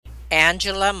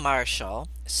Angela Marshall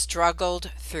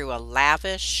struggled through a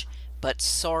lavish but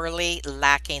sorely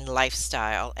lacking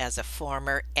lifestyle as a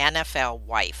former NFL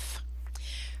wife.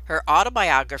 Her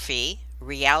autobiography,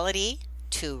 Reality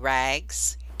to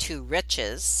Rags to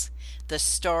Riches: The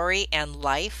Story and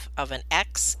Life of an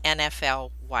Ex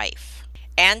NFL Wife.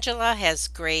 Angela has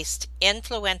graced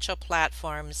influential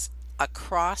platforms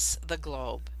across the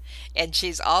globe, and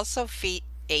she's also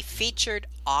a featured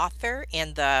author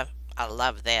in the, I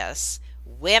love this,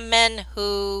 Women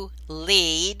Who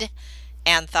Lead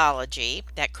anthology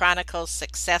that chronicles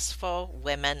successful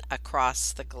women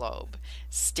across the globe.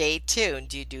 Stay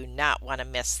tuned, you do not want to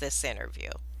miss this interview.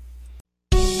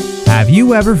 Have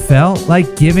you ever felt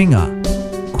like giving up,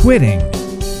 quitting,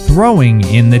 throwing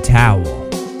in the towel?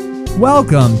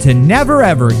 Welcome to Never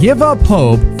Ever Give Up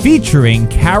Hope featuring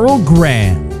Carol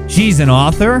Graham. She's an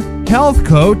author, health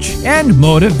coach, and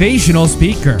motivational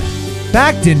speaker.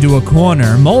 Backed into a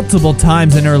corner multiple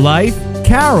times in her life,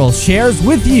 Carol shares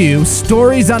with you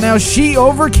stories on how she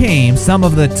overcame some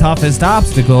of the toughest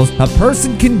obstacles a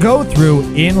person can go through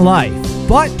in life,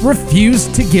 but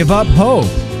refused to give up hope.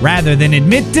 Rather than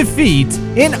admit defeat,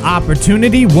 an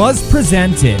opportunity was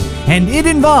presented, and it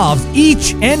involves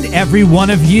each and every one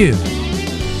of you.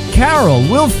 Carol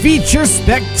will feature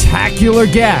spectacular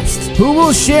guests who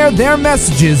will share their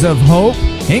messages of hope,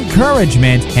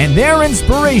 encouragement, and their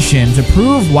inspiration to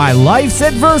prove why life's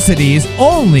adversities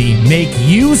only make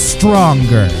you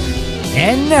stronger.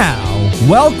 And now,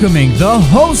 welcoming the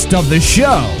host of the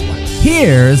show,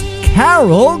 here's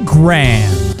Carol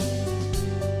Graham.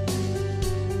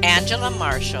 Angela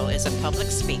Marshall is a public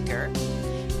speaker,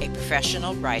 a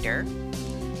professional writer,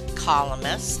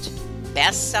 columnist,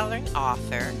 best-selling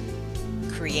author,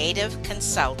 creative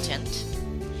consultant,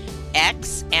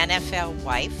 ex-NFL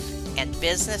wife, and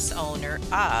business owner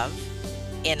of,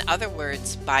 in other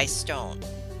words, By Stone.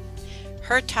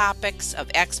 Her topics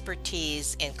of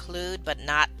expertise include, but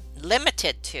not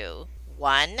limited to,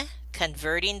 1.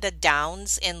 Converting the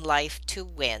downs in life to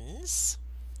wins.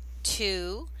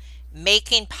 2.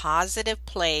 Making positive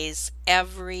plays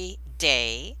every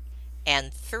day.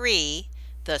 And 3.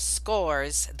 The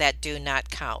scores that do not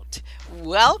count.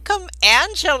 Welcome,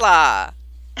 Angela.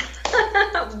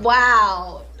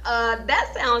 Wow.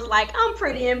 That sounds like I'm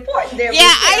pretty important there.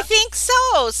 Yeah, I think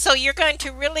so. So you're going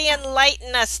to really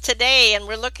enlighten us today, and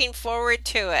we're looking forward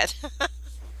to it.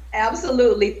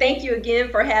 Absolutely. Thank you again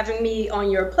for having me on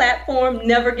your platform,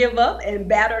 Never Give Up and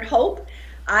Battered Hope.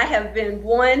 I have been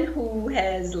one who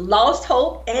has lost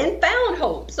hope and found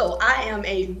hope. So I am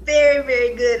a very,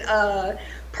 very good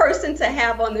person to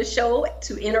have on the show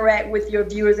to interact with your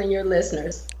viewers and your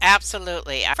listeners.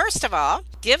 Absolutely. First of all,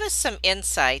 give us some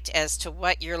insight as to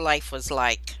what your life was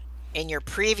like in your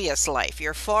previous life,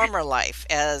 your former life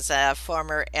as a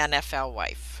former NFL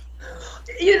wife.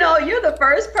 You know, you're the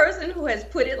first person who has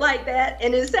put it like that,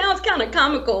 and it sounds kind of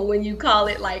comical when you call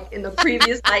it like in the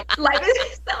previous, like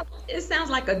it sounds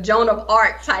like a Joan of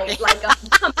Arc type, like I'm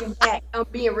coming back, I'm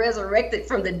being resurrected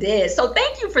from the dead. So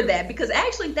thank you for that, because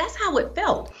actually that's how it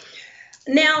felt.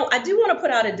 Now, I do want to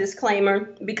put out a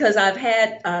disclaimer, because I've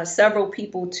had several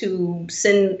people to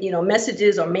send,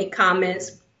 messages or make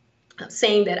comments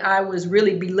saying that I was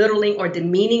really belittling or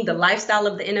demeaning the lifestyle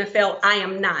of the NFL. I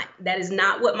am not. That is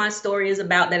not what my story is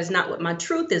about. That is not what my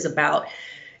truth is about.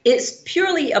 It's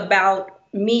purely about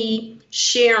me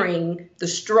sharing the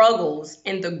struggles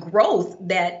and the growth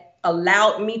that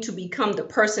allowed me to become the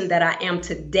person that I am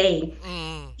today.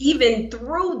 Even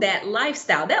through that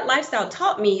lifestyle. That lifestyle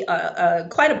taught me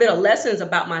quite a bit of lessons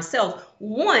about myself.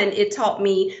 One, it taught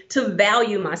me to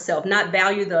value myself, not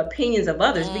value the opinions of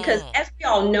others. Because as we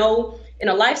all know, in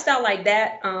a lifestyle like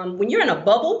that, when you're in a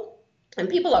bubble and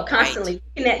people are constantly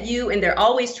looking at you and they're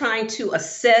always trying to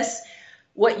assess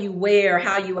what you wear,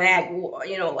 how you act,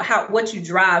 what you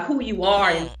drive, who you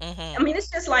are. And I mean, it's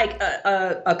just like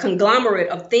a conglomerate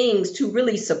of things to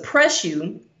really suppress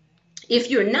you. If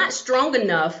you're not strong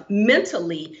enough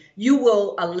mentally, you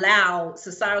will allow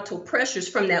societal pressures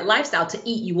from that lifestyle to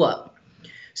eat you up.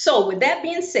 So with that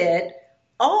being said,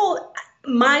 all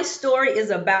my story is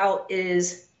about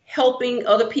is helping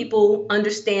other people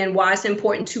understand why it's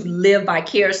important to live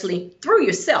vicariously through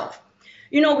yourself.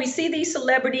 You know, we see these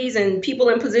celebrities and people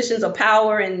in positions of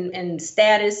power and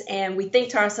status, and we think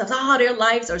to ourselves, their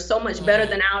lives are so much better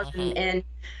than ours. And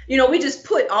we just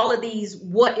put all of these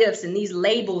what ifs and these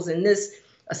labels and this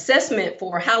assessment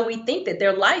for how we think that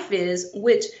their life is,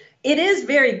 which it is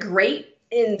very great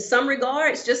in some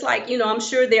regards. Just like, I'm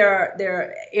sure there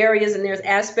are areas and there's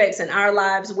aspects in our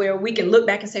lives where we can look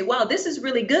back and say, wow, this is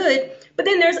really good. But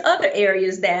then there's other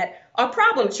areas that are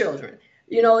problem children.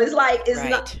 It's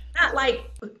not, Right. not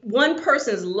like one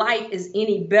person's life is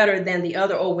any better than the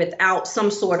other or without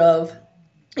some sort of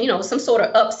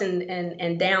ups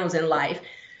and downs in life.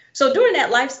 So during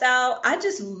that lifestyle, I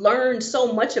just learned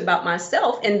so much about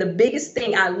myself. And the biggest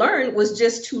thing I learned was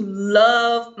just to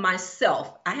love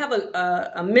myself. I have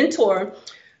a mentor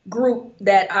group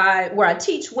where I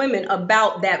teach women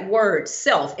about that word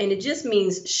self. And it just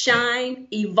means shine,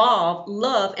 evolve,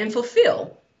 love, and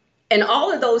fulfill. And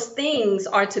all of those things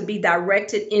are to be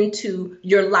directed into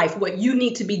your life, what you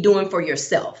need to be doing for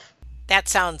yourself. That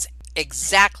sounds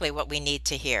exactly what we need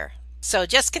to hear. So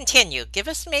just continue. Give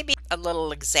us maybe a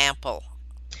little example.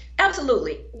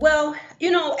 Absolutely. Well,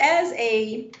 as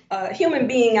a human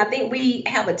being, I think we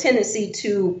have a tendency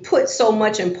to put so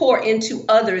much and pour into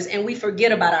others and we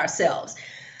forget about ourselves.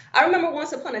 I remember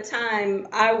once upon a time,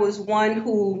 I was one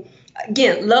who,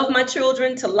 again, loved my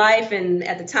children to life. And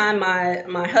at the time,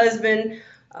 my husband,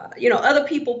 other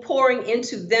people pouring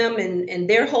into them and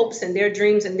their hopes and their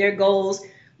dreams and their goals.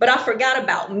 But I forgot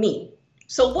about me.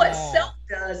 So what self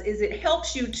Oh. does is it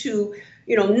helps you to,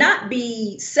 not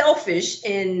be selfish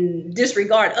and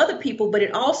disregard other people, but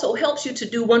it also helps you to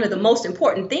do one of the most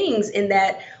important things in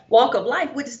that walk of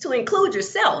life, which is to include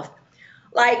yourself.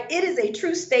 Like, it is a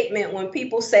true statement when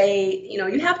people say,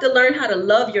 you have to learn how to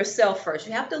love yourself first.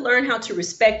 You have to learn how to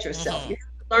respect yourself. Hmm. You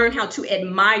have to learn how to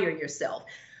admire yourself.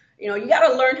 You got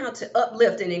to learn how to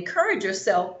uplift and encourage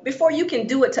yourself before you can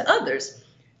do it to others.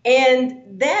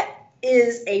 And that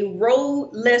is a road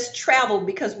less traveled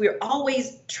because we're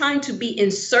always trying to be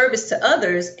in service to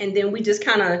others. And then we just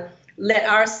kind of let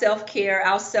our self-care,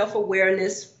 our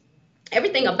self-awareness,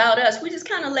 everything about us, we just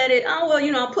kind of let it, oh,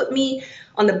 well, I'll put me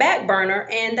on the back burner.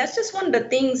 And that's just one of the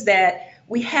things that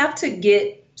we have to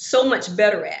get so much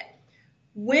better at.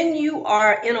 When you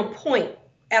are at a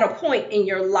point in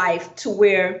your life to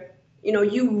where,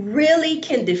 you really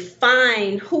can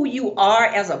define who you are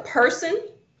as a person,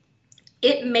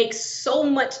 it makes so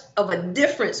much of a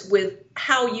difference with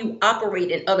how you operate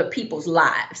in other people's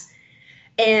lives.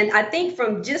 And I think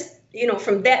from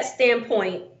that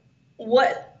standpoint,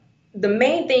 what the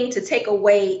main thing to take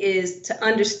away is to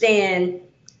understand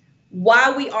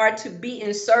why we are to be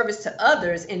in service to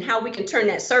others and how we can turn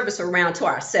that service around to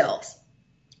ourselves.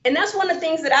 And that's one of the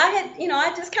things that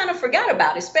I just kind of forgot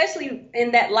about, especially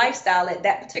in that lifestyle at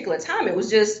that particular time. It was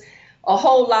just a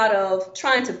whole lot of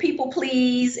trying to people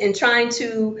please and trying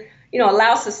to,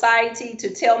 allow society to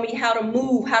tell me how to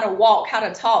move, how to walk, how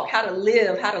to talk, how to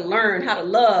live, how to learn, how to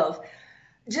love,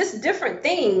 just different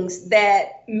things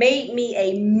that made me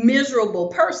a miserable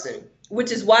person,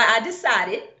 which is why I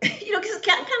decided, because it's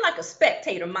kind of like a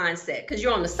spectator mindset, because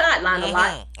you're on the sideline a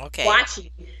lot Hmm. Okay. watching,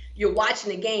 you're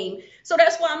watching the game. So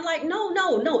that's why I'm like, no,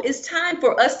 no, no, it's time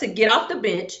for us to get off the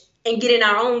bench and get in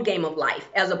our own game of life,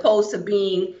 as opposed to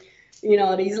being,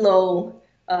 these little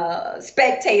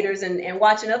spectators and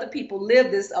watching other people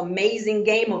live this amazing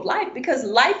game of life, because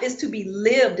life is to be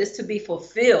lived, is to be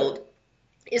fulfilled,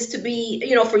 is to be,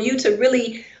 for you to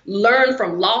really learn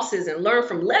from losses and learn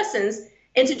from lessons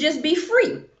and to just be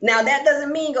free. Now, that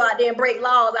doesn't mean go out there and break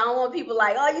laws. I don't want people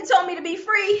like, oh, you told me to be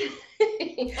free.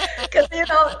 Because,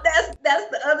 that's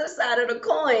the other side of the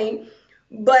coin.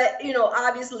 But,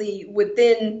 obviously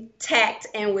within tact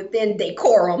and within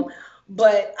decorum.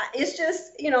 But it's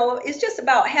just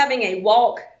about having a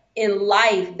walk in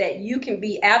life that you can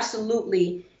be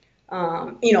absolutely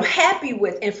happy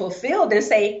with and fulfilled and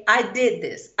say, I did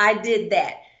this, I did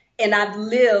that. And I've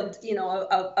lived,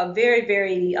 a very,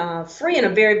 very free and a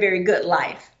very, very good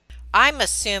life. I'm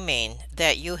assuming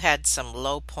that you had some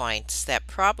low points that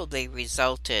probably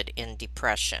resulted in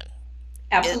depression.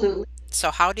 It, Absolutely. so,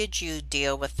 how did you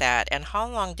deal with that, and how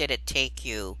long did it take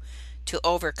you to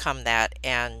overcome that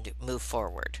and move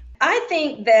forward? I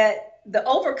think that the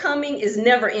overcoming is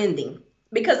never ending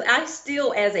because I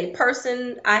still, as a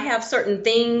person, I have certain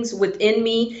things within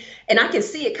me and I can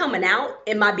see it coming out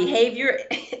in my behavior,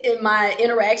 in my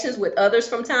interactions with others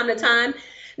from time to time.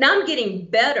 Now I'm getting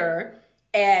better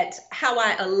at how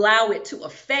I allow it to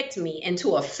affect me and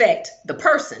to affect the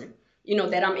person,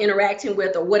 that I'm interacting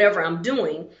with or whatever I'm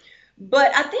doing.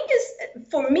 But I think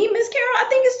for me, Miss Carol, I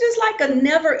think it's just like a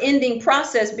never ending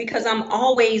process because I'm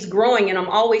always growing and I'm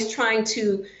always trying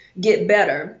to get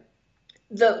better.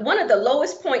 One of the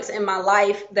lowest points in my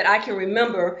life that I can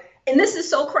remember, and this is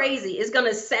so crazy, it's going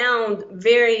to sound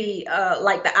very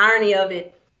like the irony of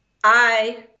it.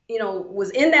 I, was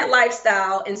in that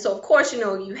lifestyle. And so, of course,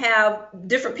 you have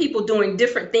different people doing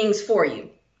different things for you,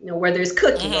 whether it's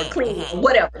cooking or Hmm. cleaning Hmm. or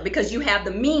whatever, because you have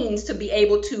the means to be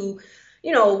able to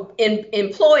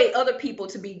employ other people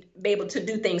to be able to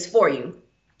do things for you.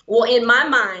 Well, in my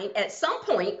mind, at some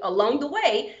point along the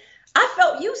way, I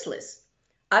felt useless.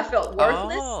 I felt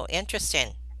worthless. Oh,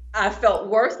 interesting. I felt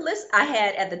worthless. I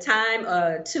had at the time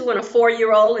a 2 and a 4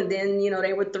 year old, and then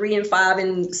they were 3 and 5,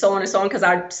 and so on and so on. Because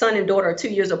our son and daughter are 2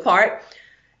 years apart,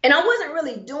 and I wasn't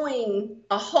really doing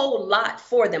a whole lot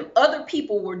for them. Other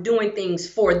people were doing things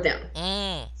for them.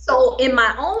 Mm, So in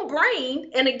my own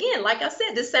brain, and again, like I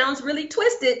said, this sounds really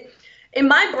twisted. In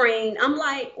my brain, I'm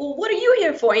like, well, what are you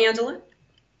here for, Angela?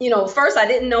 First I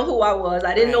didn't know who I was.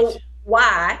 I didn't know right.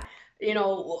 why,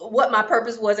 what my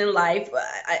purpose was in life.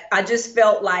 I just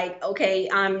felt like, okay,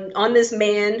 I'm on this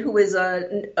man who is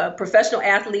a professional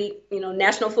athlete,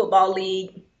 National Football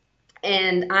League,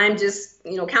 and I'm just,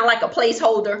 kind of like a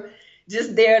placeholder,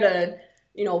 just there to,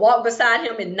 walk beside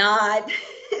him and nod.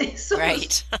 So,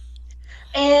 Right.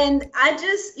 and I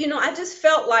just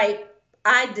felt like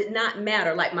I did not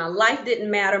matter. Like my life didn't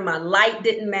matter. My light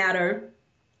didn't matter.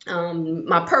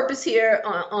 My purpose here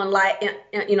on life,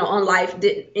 on life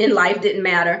did in life didn't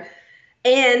matter,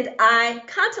 and I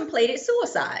contemplated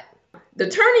suicide. The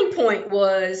turning point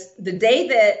was the day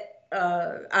that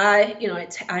I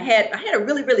had a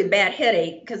really really bad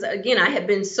headache because again I had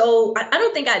been I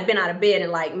don't think I'd been out of bed in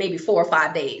like maybe 4 or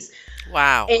 5 days,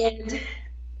 Wow. and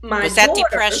my Was that daughter,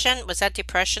 depression? Was that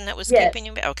depression that was keeping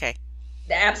yes, you? Okay.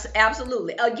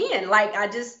 absolutely, again, like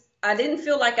I didn't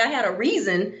feel like I had a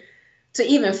reason to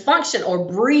even function or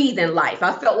breathe in life.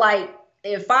 I felt like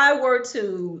if I were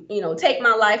to, take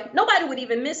my life, nobody would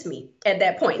even miss me at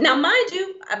that point. Now, mind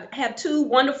you, I have two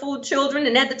wonderful children,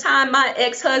 and at the time, my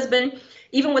ex-husband,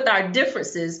 even with our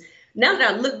differences, now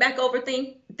that I look back over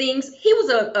things, he was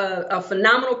a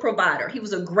phenomenal provider. He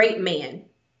was a great man.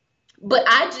 But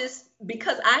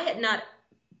because I had not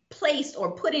placed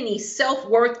or put any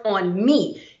self-worth on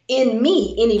me, in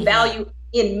me, any Hmm. value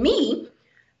in me,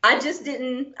 I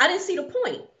didn't see the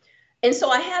point. And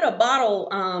so I had a bottle,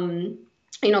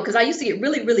 because I used to get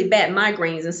really, really bad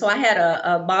migraines. And so I had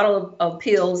a bottle of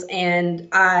pills, and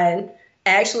I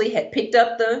actually had picked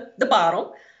up the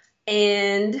bottle.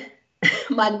 And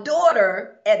my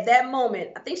daughter at that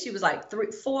moment, I think she was like 3,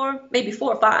 4, maybe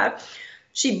 4 or 5,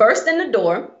 she burst in the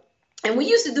door. And we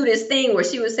used to do this thing where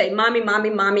she would say, Mommy, Mommy,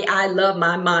 Mommy, I love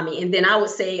my mommy. And then I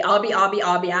would say, Abby, Abby,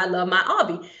 Abby, I love my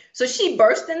Abby. So she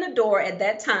burst in the door at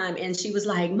that time and she was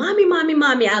like, Mommy, Mommy,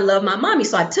 Mommy, I love my mommy.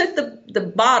 So I took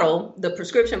the bottle, the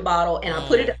prescription bottle, and I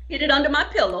Mm. hid it under my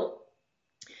pillow,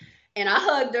 and I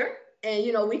hugged her. And,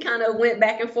 we kind of went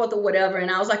back and forth or whatever.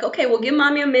 And I was like, okay, well, give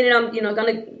mommy a minute. I'm,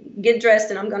 going to get dressed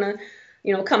and I'm going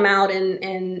to, come out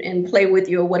and play with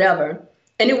you or whatever.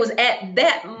 And it was at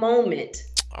that moment.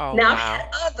 Oh, Now, I've wow. had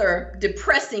other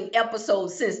depressing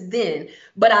episodes since then,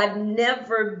 but I've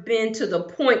never been to the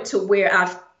point to where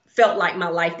I felt like my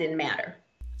life didn't matter.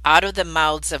 Out of the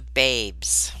mouths of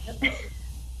babes.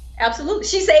 Absolutely.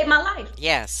 She saved my life.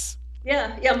 Yes.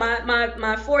 Yeah, yeah.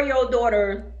 My 4 year old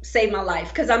daughter saved my life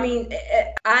because I mean,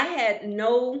 I had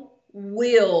no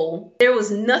will. There was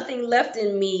nothing left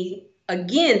in me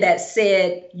again that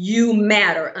said you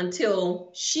matter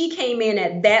until she came in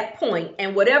at that point,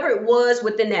 and whatever it was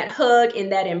within that hug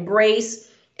and that embrace,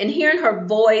 and hearing her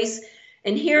voice.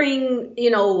 And hearing,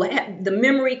 the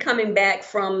memory coming back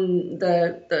from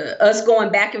the us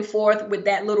going back and forth with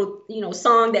that little,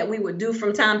 song that we would do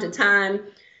from time to time,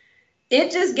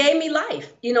 it just gave me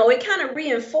life. It kind of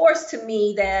reinforced to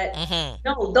me that Hmm.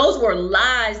 no, those were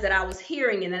lies that I was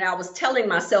hearing and that I was telling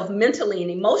myself mentally and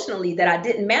emotionally that I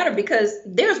didn't matter because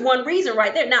there's one reason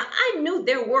right there. Now, I knew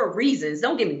there were reasons,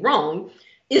 don't get me wrong.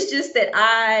 It's just that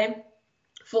I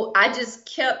just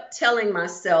kept telling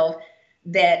myself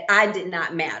that I did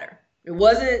not matter. It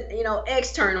wasn't,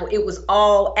 external. It was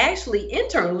all actually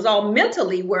internal. It was all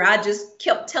mentally where I just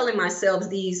kept telling myself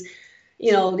these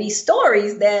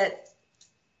stories that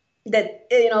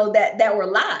were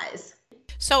lies.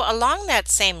 So, along that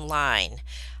same line,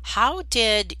 how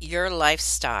did your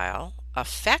lifestyle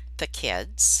affect the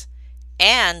kids?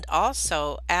 And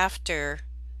also, after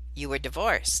you were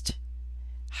divorced,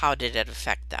 how did it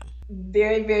affect them?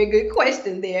 Very, very good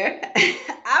question there.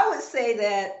 I would say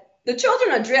that the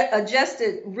children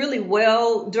adjusted really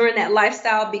well during that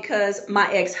lifestyle because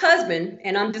my ex-husband,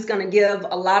 and I'm just going to give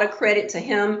a lot of credit to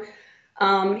him,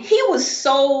 he was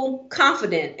so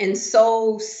confident and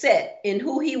so set in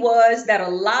who he was that a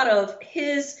lot of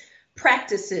his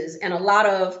practices and a lot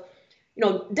of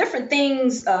different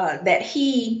things that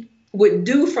he would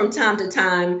do from time to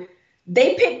time,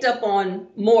 they picked up on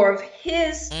more of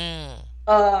his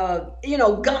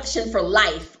Mm, gumption for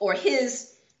life or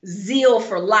his zeal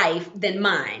for life than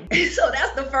mine. So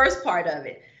that's the first part of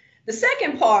it. The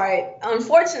second part,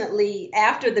 unfortunately,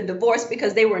 after the divorce,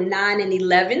 because they were 9 and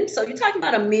 11, so you're talking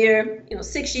about a mere,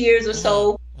 6 years or Mm-hmm.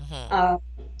 so. Mm-hmm. Uh,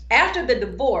 After the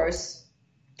divorce,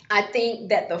 I think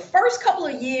that the first couple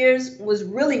of years was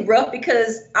really rough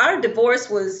because our divorce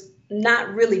was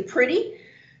not really pretty.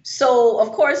 So,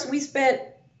 of course, we spent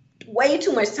way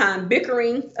too much time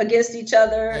bickering against each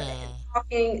other and Mm.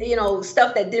 talking,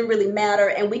 stuff that didn't really matter.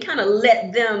 And we kind of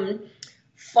let them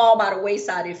fall by the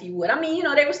wayside, if you would. I mean,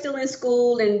 they were still in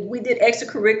school and we did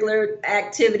extracurricular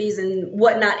activities and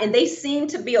whatnot, and they seemed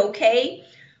to be okay.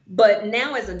 But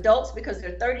now, as adults, because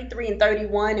they're 33 and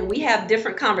 31, and we have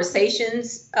different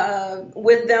conversations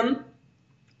with them,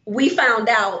 we found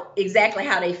out exactly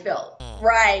how they felt. Mm.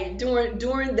 Right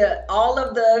during the all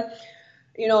of the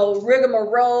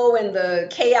rigmarole and the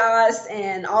chaos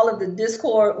and all of the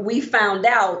discord, we found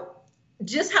out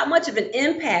just how much of an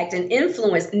impact and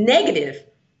influence, negative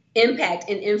impact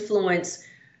and influence,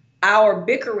 our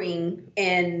bickering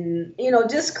and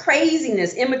just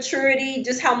craziness, immaturity,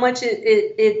 just how much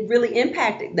it really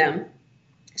impacted them.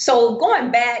 So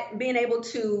going back, being able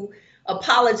to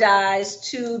apologize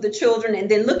to the children, and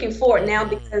then looking forward now,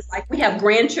 Mm-hmm. because like we have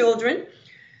grandchildren,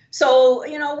 so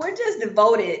we're just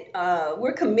devoted.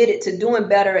 We're committed to doing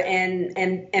better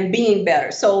and being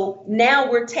better. So now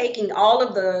we're taking all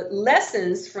of the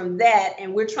lessons from that,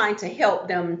 and we're trying to help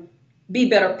them be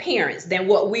better parents than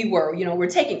what we were. We're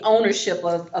taking ownership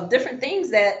of different things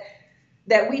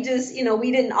that we just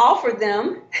we didn't offer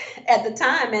them at the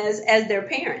time as their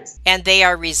parents. And they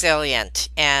are resilient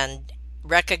and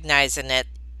recognizing it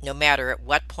no matter at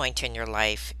what point in your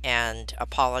life and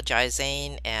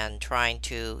apologizing and trying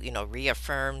to,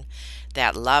 reaffirm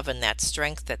that love and that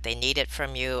strength that they needed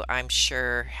from you, I'm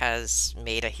sure has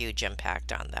made a huge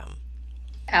impact on them.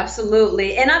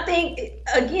 Absolutely. And I think,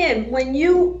 again, when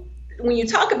you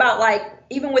talk about, like,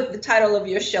 even with the title of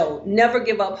your show, Never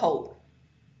Give Up Hope,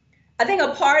 I think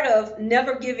a part of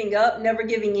never giving up, never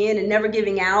giving in, and never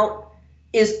giving out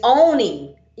is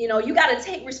owning. You got to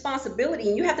take responsibility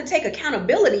and you have to take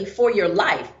accountability for your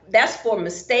life. That's for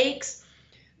mistakes.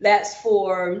 That's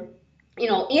for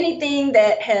anything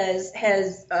that has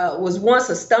was once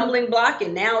a stumbling block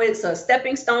and now it's a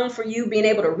stepping stone for you being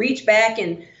able to reach back.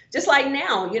 And just like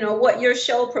now, what your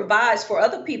show provides for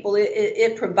other people,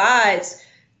 it provides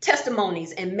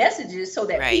testimonies and messages so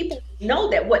that Right. people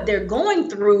know that what they're going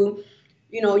through,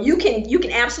 you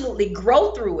can absolutely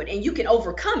grow through it and you can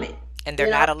overcome it. And they're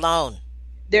you know not alone.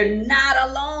 they're not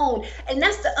alone. And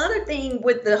that's the other thing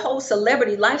with the whole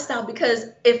celebrity lifestyle, because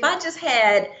if I just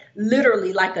had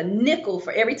literally like a nickel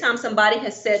for every time somebody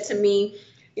has said to me,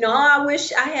 oh, I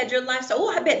wish I had your lifestyle.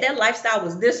 Oh, I bet that lifestyle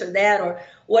was this or that or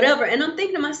whatever. And I'm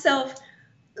thinking to myself,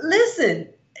 listen,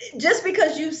 just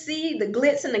because you see the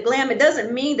glitz and the glam, it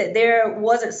doesn't mean that there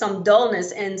wasn't some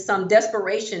dullness and some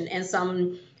desperation and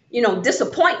some,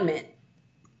 disappointment.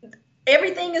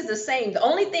 Everything is the same. The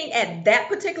only thing at that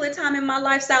particular time in my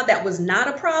lifestyle that was not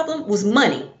a problem was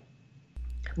money.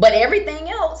 But everything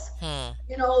else,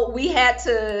 Hmm. we had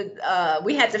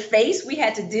to face, we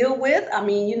had to deal with. I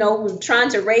mean, we were trying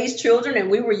to raise children, and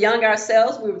we were young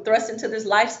ourselves. We were thrust into this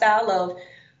lifestyle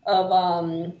of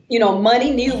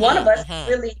money. Neither one of Mm-hmm. us Mm-hmm.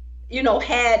 really,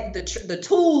 had the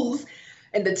tools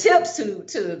and the tips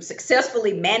to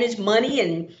successfully manage money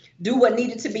and do what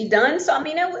needed to be done. So I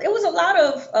mean, it was a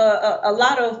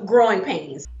lot of growing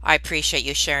pains. I appreciate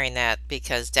you sharing that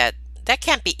because that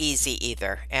can't be easy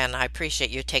either. And I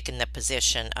appreciate you taking the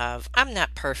position of I'm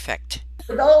not perfect.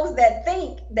 For those that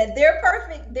think that they're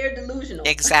perfect, they're delusional.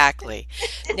 Exactly.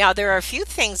 Now, there are a few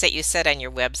things that you said on your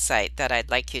website that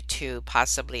I'd like you to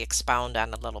possibly expound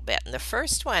on a little bit. And the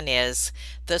first one is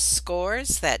the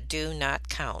scores that do not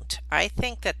count. I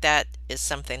think that is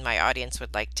something my audience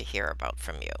would like to hear about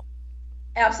from you.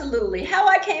 Absolutely. How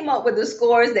I came up with the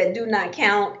scores that do not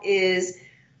count is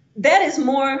that is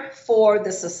more for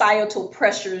the societal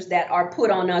pressures that are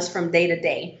put on us from day to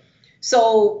day.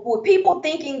 So, with people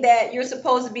thinking that you're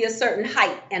supposed to be a certain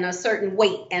height and a certain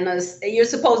weight, and you're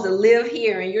supposed to live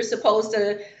here, and you're supposed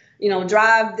to,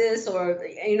 drive this, or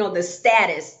the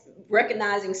status,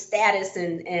 recognizing status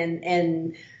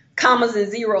and commas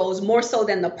and zeros more so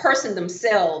than the person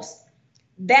themselves.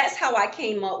 That's how I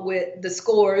came up with the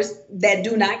scores that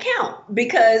do not count,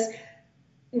 because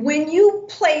when you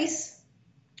place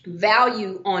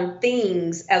value on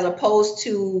things as opposed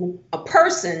to a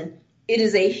person, it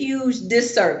is a huge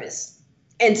disservice.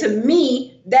 And to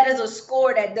me, that is a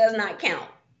score that does not count.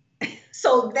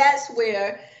 So that's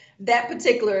where that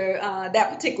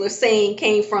particular saying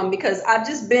came from, because I've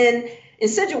just been in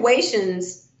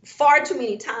situations far too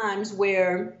many times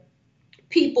where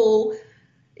people,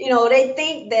 they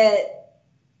think that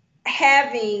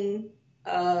having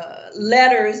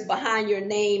letters behind your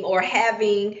name, or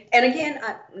having, and again,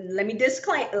 let me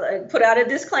put out a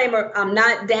disclaimer. I'm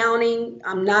not downing.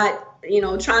 I'm not,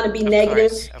 trying to be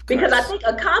negative, because I think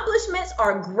accomplishments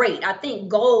are great. I think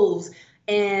goals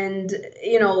and,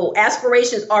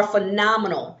 aspirations are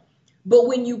phenomenal. But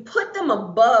when you put them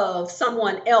above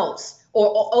someone else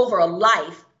or over a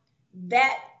life,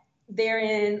 that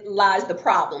therein lies the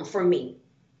problem for me.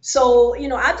 So,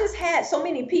 I've just had so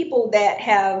many people that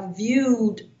have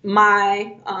viewed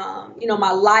my,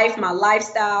 my life, my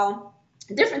lifestyle,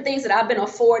 different things that I've been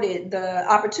afforded the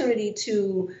opportunity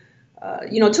to,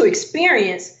 to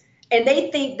experience. And they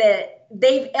think that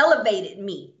they've elevated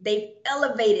me. They've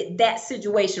elevated that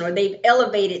situation, or they've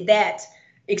elevated that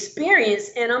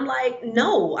experience. And I'm like,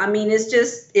 no, I mean,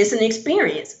 it's an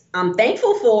experience. I'm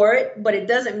thankful for it, but it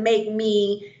doesn't make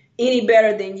me any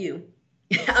better than you.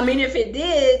 I mean, if it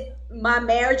did, my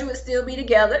marriage would still be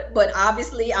together, but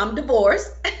obviously I'm divorced.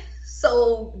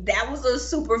 So that was a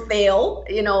super fail,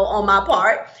 on my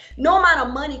part. No amount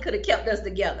of money could have kept us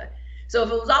together. So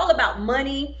if it was all about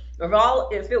money, or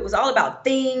if it was all about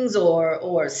things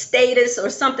or status or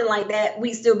something like that,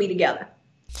 we'd still be together,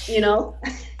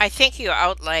 I think you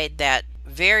outlined that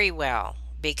very well,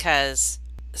 because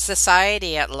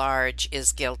society at large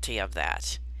is guilty of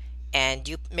that. And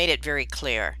you made it very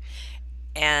clear.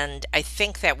 And I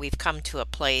think that we've come to a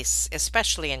place,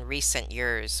 especially in recent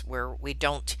years, where we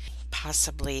don't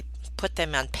possibly put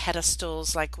them on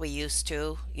pedestals like we used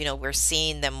to. We're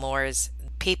seeing them more as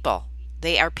people.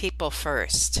 They are people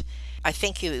first. I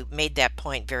think you made that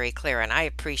point very clear, and I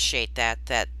appreciate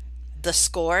that the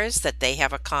scores that they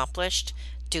have accomplished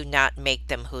do not make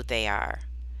them who they are.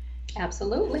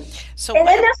 Absolutely. So, and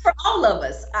that's for all of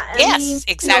us. Yes,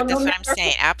 exactly. That's what I'm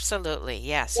saying. Absolutely.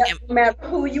 Yes. Yep, no matter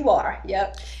who you are.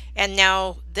 Yep. And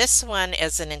now this one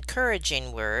is an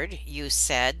encouraging word. You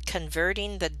said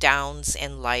converting the downs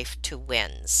in life to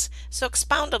wins. So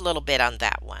expound a little bit on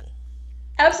that one.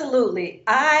 Absolutely.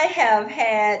 I have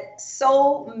had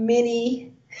so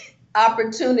many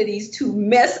opportunities to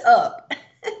mess up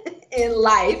in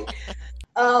life.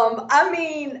 I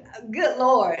mean, good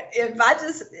Lord, if I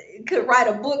just could write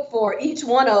a book for each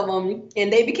one of them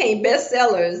and they became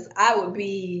bestsellers, I would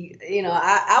be,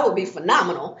 I would be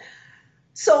phenomenal.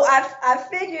 So I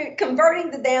figured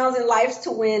converting the downs in life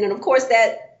to win. And of course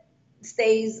that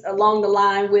stays along the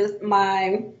line with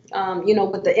my,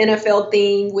 with the NFL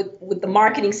thing, with the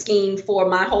marketing scheme for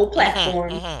my whole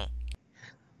platform.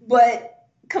 But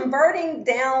converting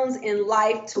downs in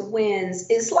life to wins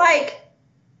is like,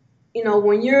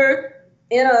 when you're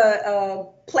in a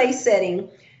play setting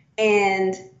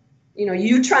and,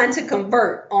 you trying to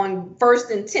convert on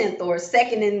 1st and 10th or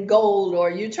 2nd and goal, or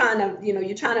you're trying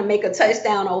to make a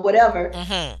touchdown or whatever.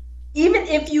 Even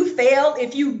if you fail,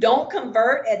 if you don't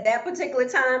convert at that particular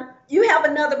time, you have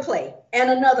another play and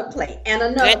another play and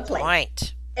another Good play.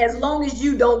 Point. As long as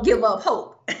you don't give up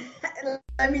hope.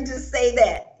 Let me just say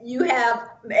that. You have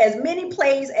as many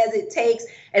plays as it takes,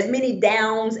 as many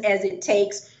downs as it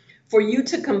takes for you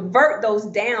to convert those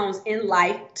downs in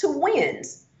life to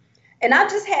wins. And I've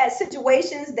just had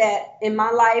situations that in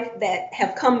my life that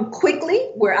have come quickly,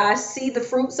 where I see the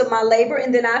fruits of my labor.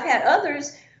 And then I've had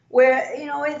others where,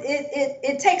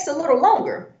 it takes a little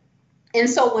longer. And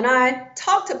so when I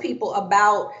talk to people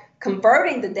about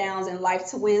converting the downs in life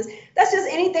to wins, that's just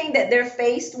anything that they're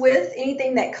faced with,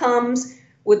 anything that comes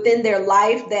within their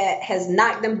life that has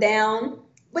knocked them down.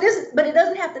 But it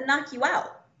doesn't have to knock you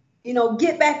out.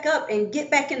 Get back up and get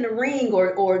back in the ring,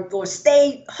 or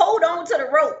hold on to the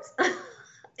ropes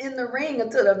in the ring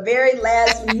until the very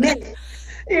last minute.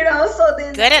 So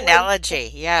then good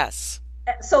analogy. Yes.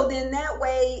 So then that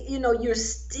way, you're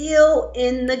still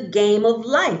in the game of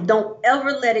life. Don't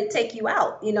ever let it take you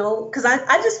out, because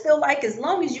I just feel like as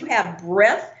long as you have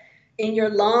breath in your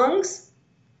lungs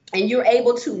and you're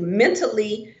able to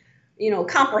mentally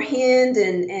comprehend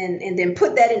and then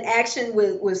put that in action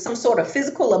with some sort of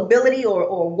physical ability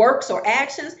or works or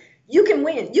actions, you can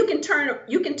win. You can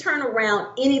turn around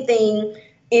anything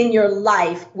in your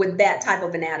life with that type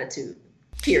of an attitude,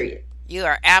 period. You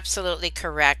are absolutely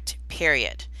correct,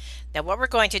 period. Now what we're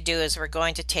going to do is we're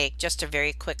going to take just a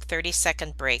very quick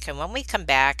 30-second break. And when we come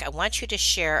back, I want you to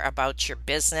share about your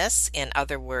business, In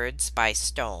Other Words by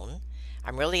Stone.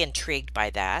 I'm really intrigued by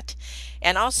that.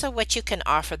 And also what you can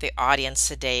offer the audience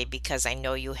today, because I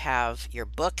know your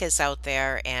book is out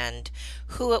there and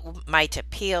who it might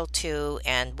appeal to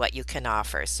and what you can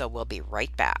offer. So we'll be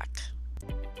right back.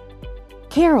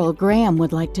 Carol Graham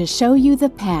would like to show you the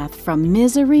path from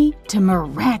misery to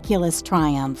miraculous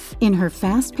triumph in her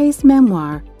fast-paced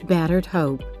memoir, Battered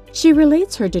Hope. She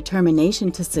relates her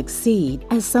determination to succeed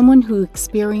as someone who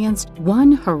experienced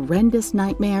one horrendous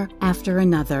nightmare after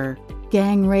another.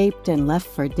 Gang raped and left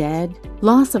for dead,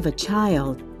 loss of a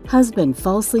child, husband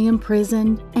falsely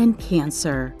imprisoned, and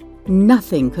cancer.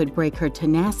 Nothing could break her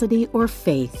tenacity or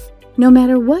faith. No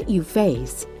matter what you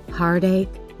face,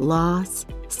 heartache, loss,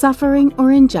 suffering,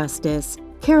 or injustice,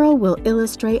 Carol will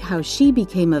illustrate how she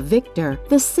became a victor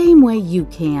the same way you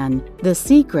can. The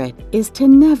secret is to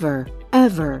never,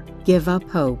 ever give up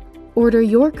hope. Order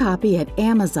your copy at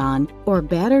Amazon or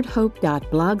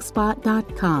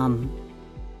batteredhope.blogspot.com.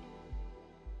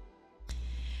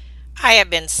 I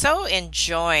have been so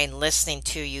enjoying listening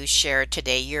to you share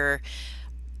today. Your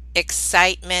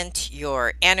excitement,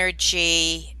 your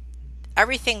energy,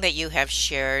 everything that you have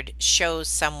shared shows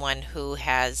someone who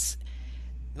has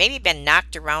maybe been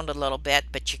knocked around a little bit,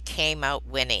 but you came out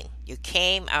winning. You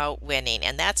came out winning,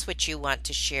 and that's what you want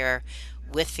to share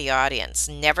with the audience.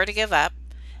 Never to give up,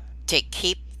 to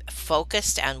keep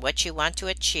focused on what you want to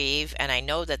achieve, and I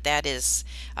know that that is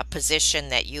a position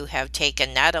that you have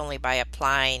taken not only by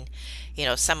applying,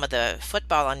 some of the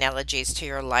football analogies to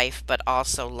your life, but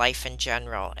also life in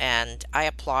general, and I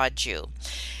applaud you.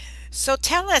 So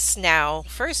tell us now,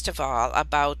 first of all,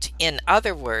 about In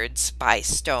Other Words by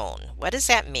Stone. What does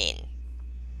that mean?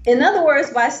 In Other Words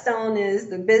by Stone is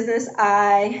the business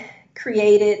I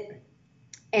created,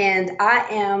 and I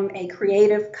am a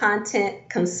creative content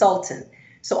consultant.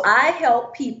 So I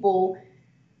help people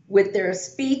with their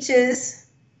speeches,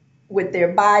 with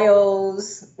their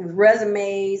bios, with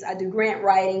resumes. I do grant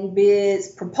writing, bids,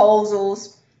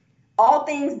 proposals, all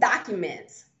things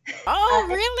documents. Oh,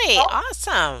 really?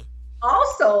 Awesome.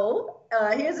 Also,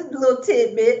 here's a little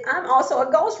tidbit. I'm also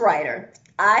a ghostwriter.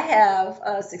 I have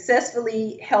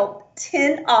successfully helped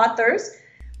 10 authors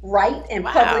write and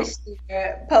publish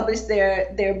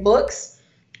their books,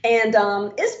 and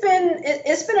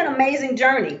it's been an amazing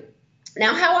journey.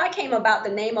 Now, how I came about the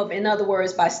name of In Other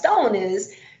Words by Stone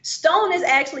is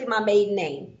actually my maiden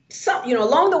name. So,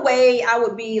 along the way, I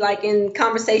would be like in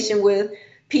conversation with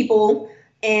people,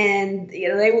 and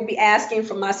they would be asking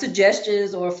for my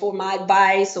suggestions or for my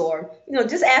advice, or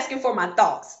just asking for my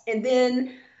thoughts. And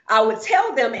then I would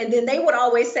tell them, and then they would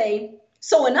always say,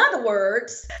 so in other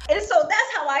words. And so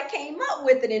that's how I came up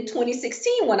with it in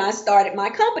 2016 when I started my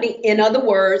company, In Other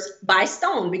Words by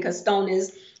Stone, because Stone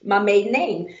is my maiden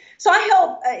name. So I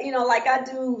help, like I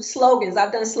do slogans.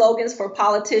 I've done slogans for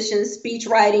politicians, speech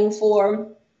writing for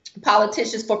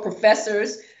politicians, for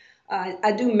professors.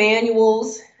 I do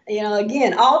manuals.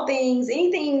 Again, all things,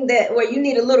 anything where you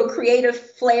need a little creative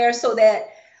flair, so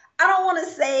that I don't want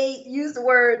to use the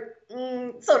word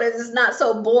so that it's not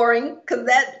so boring, because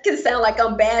that can sound like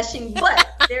I'm bashing, but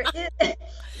there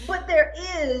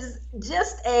is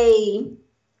just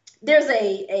there's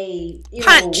a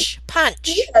punch.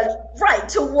 Yeah, right,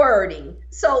 to wording.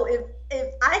 So if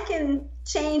I can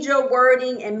change your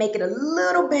wording and make it a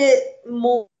little bit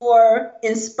more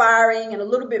inspiring and a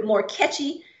little bit more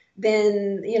catchy,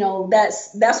 then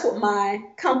that's what my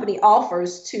company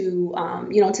offers to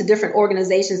to different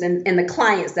organizations and the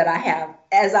clients that I have.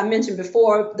 As I mentioned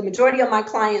before, the majority of my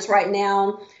clients right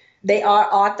now, they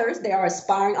are authors, they are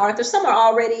aspiring authors. Some are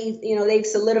already, they've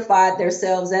solidified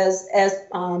themselves as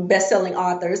best-selling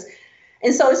authors,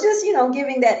 and so it's just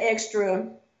giving that extra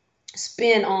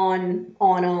spin on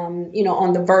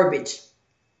the verbiage.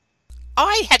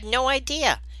 I had no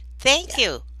idea. Thank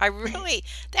you.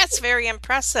 That's very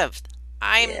impressive.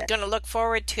 I'm going to look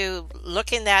forward to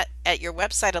looking at your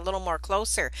website a little more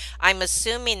closer. I'm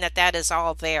assuming that is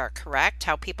all there, correct?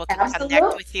 How people can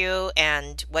connect with you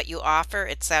and what you offer,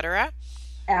 etc.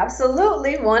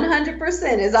 Absolutely.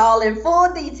 100% is all in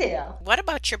full detail. What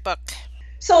about your book?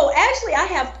 So actually, I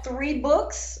have 3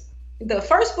 books. The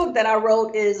first book that I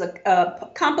wrote is a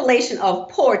compilation of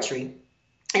poetry.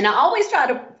 And I always try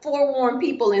to forewarn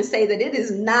people and say that it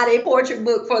is not a portrait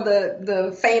book for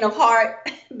the faint of heart,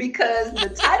 because the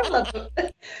title of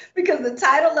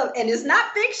and it's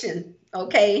not fiction.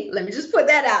 Okay, let me just put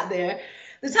that out there.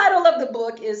 The title of the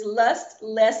book is Lust,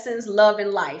 Lessons, Love,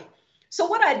 and Life. So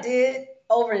what I did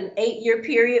over an 8-year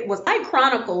period was I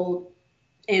chronicled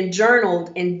and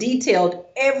journaled and detailed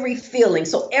every feeling.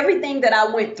 So everything that I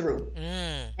went through,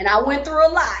 and I went through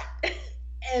a lot.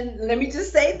 And let me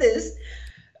just say this.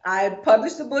 I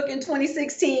published the book in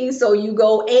 2016, so you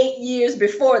go 8 years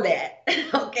before that.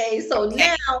 Okay, so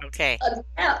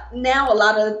now a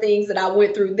lot of the things that I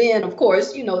went through then, of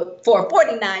course, for a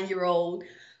 49-year-old,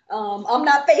 I'm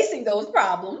not facing those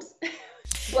problems,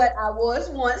 but I was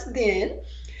once then.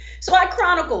 So I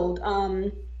chronicled,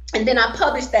 and then I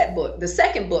published that book. The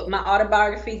second book, my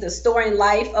autobiography, The Story and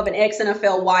Life of an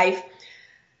Ex-NFL Wife.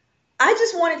 I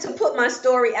just wanted to put my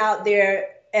story out there,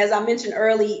 as I mentioned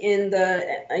early in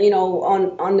the,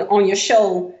 on your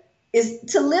show, is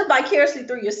to live vicariously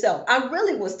through yourself. I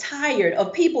really was tired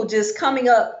of people just coming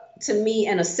up to me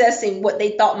and assessing what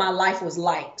they thought my life was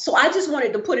like. So I just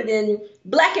wanted to put it in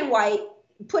black and white,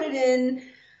 put it in,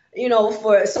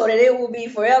 so that it will be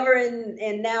forever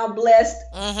and now blessed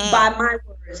by my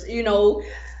words,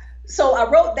 So I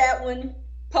wrote that one,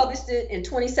 published it in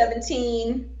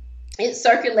 2017. It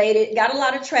circulated, got a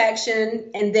lot of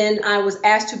traction, and then I was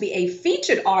asked to be a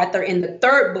featured author in the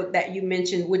third book that you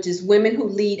mentioned, which is Women Who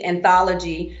Lead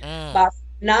Anthology, by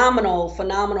phenomenal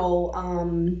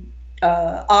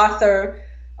author,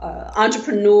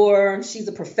 entrepreneur. She's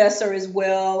a professor as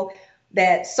well,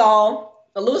 that saw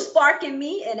a little spark in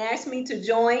me and asked me to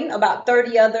join about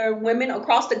 30 other women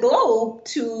across the globe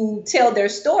to tell their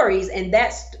stories. And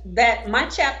that my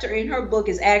chapter in her book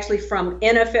is actually from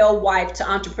NFL wife to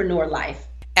entrepreneur life.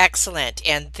 Excellent.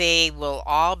 And they will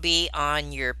all be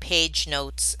on your page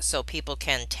notes so people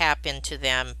can tap into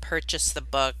them, purchase the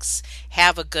books,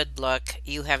 have a good look.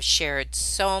 You have shared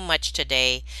so much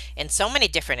today in so many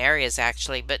different areas,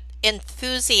 actually, but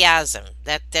enthusiasm,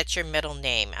 that's your middle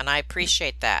name, and I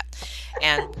appreciate that.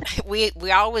 And we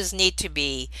always need to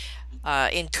be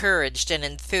encouraged and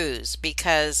enthused,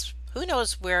 because who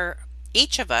knows where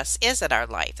each of us is in our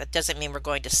life. That doesn't mean we're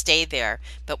going to stay there,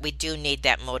 but we do need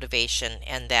that motivation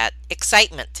and that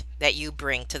excitement that you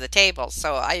bring to the table.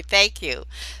 So I thank you.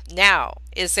 Now,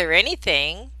 is there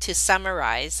anything to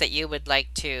summarize that you would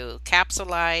like to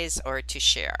capsulize or to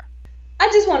share? I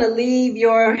just want to leave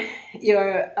your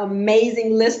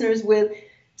amazing listeners with: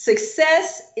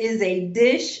 success is a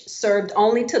dish served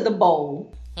only to the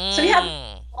bold. So you have to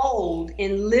be bold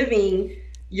in living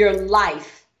your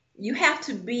life. You have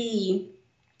to be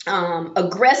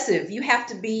aggressive. You have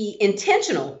to be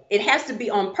intentional. It has to be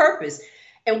on purpose.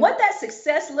 And what that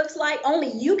success looks like,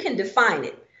 only you can define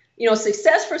it.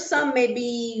 Success for some may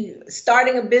be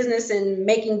starting a business and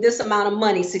making this amount of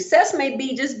money. Success may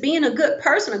be just being a good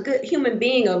person, a good human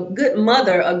being, a good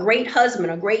mother, a great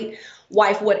husband, a great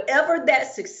wife. Whatever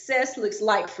that success looks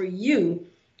like for you,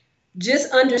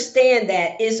 just understand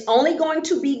that it's only going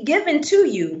to be given to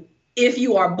you if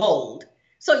you are bold.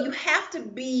 So you have to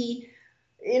be,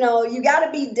 you got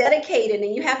to be dedicated,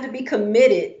 and you have to be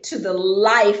committed to the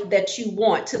life that you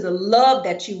want, to the love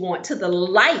that you want, to the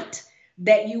light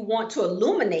that you want to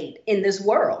illuminate in this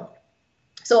world.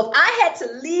 So if I had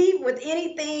to leave with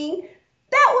anything,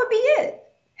 that would be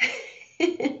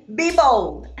it. Be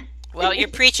bold. Well, you're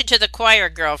preaching to the choir,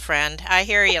 girlfriend. I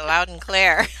hear you loud and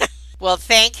clear. Well,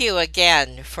 thank you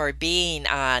again for being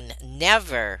on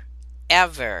Never,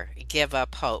 Ever Give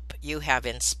Up Hope. You have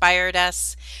inspired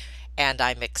us, and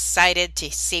I'm excited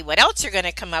to see what else you're going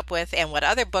to come up with and what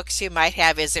other books you might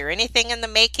have. Is there anything in the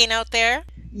making out there?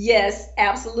 Yes,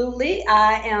 absolutely.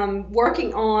 I am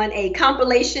working on a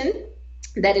compilation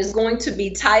that is going to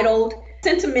be titled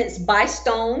Sentiments by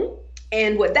Stone.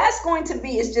 And what that's going to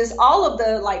be is just all of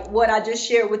the, like what I just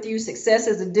shared with you, success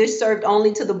is a dish served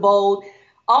only to the bold.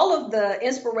 All of the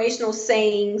inspirational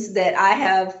sayings that I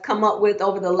have come up with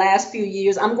over the last few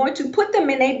years, I'm going to put them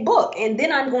in a book, and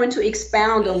then I'm going to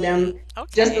expound on them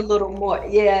just a little more.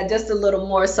 Yeah, just a little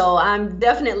more. So I'm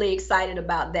definitely excited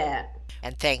about that.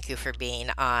 And thank you for being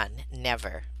on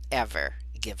Never, Ever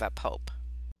Give Up Hope.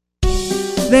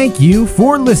 Thank you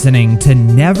for listening to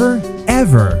Never,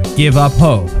 Ever Give Up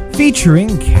Hope,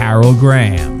 featuring Carol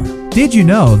Graham. Did you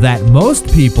know that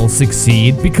most people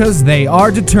succeed because they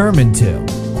are determined to?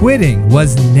 Quitting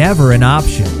was never an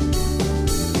option.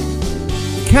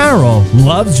 Carol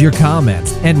loves your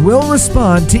comments and will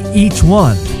respond to each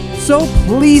one. So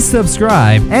please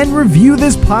subscribe and review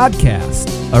this podcast.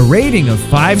 A rating of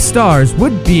 5 stars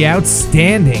would be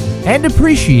outstanding and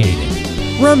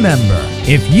appreciated. Remember,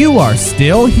 if you are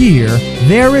still here,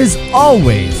 there is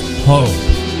always hope.